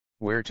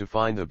Where to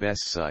find the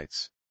best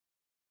sites.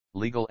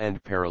 Legal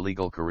and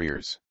paralegal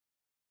careers.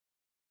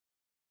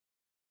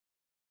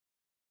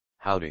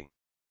 Howdy.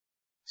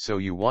 So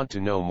you want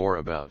to know more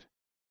about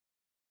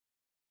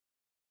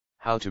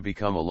how to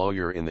become a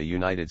lawyer in the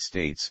United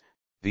States?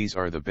 These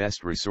are the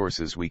best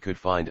resources we could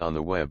find on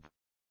the web.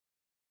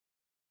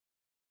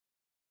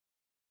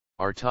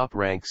 Our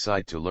top-ranked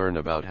site to learn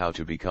about how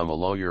to become a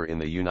lawyer in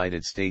the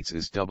United States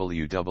is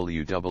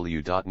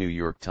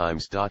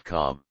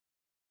www.newyorktimes.com.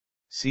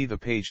 See the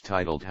page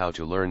titled How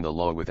to Learn the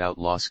Law Without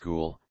Law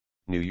School,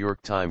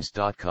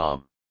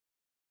 newyorktimes.com.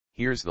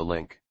 Here's the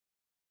link.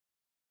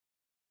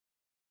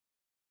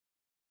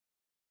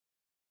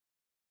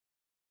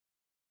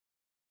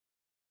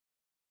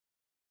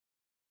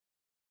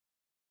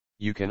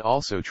 You can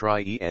also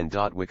try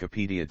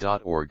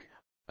en.wikipedia.org,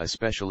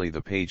 especially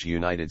the page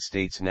United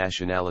States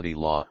Nationality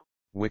Law,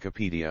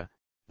 Wikipedia,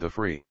 the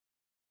free.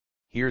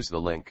 Here's the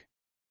link.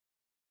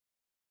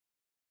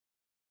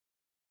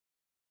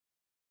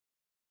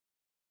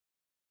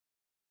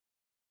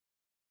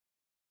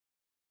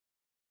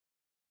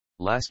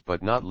 Last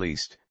but not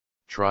least,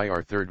 try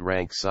our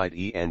third-ranked site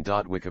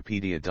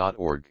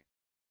en.wikipedia.org.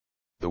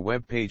 The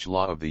web page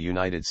Law of the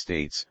United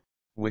States,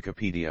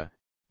 Wikipedia,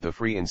 the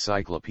free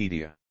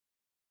encyclopedia.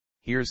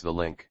 Here's the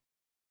link.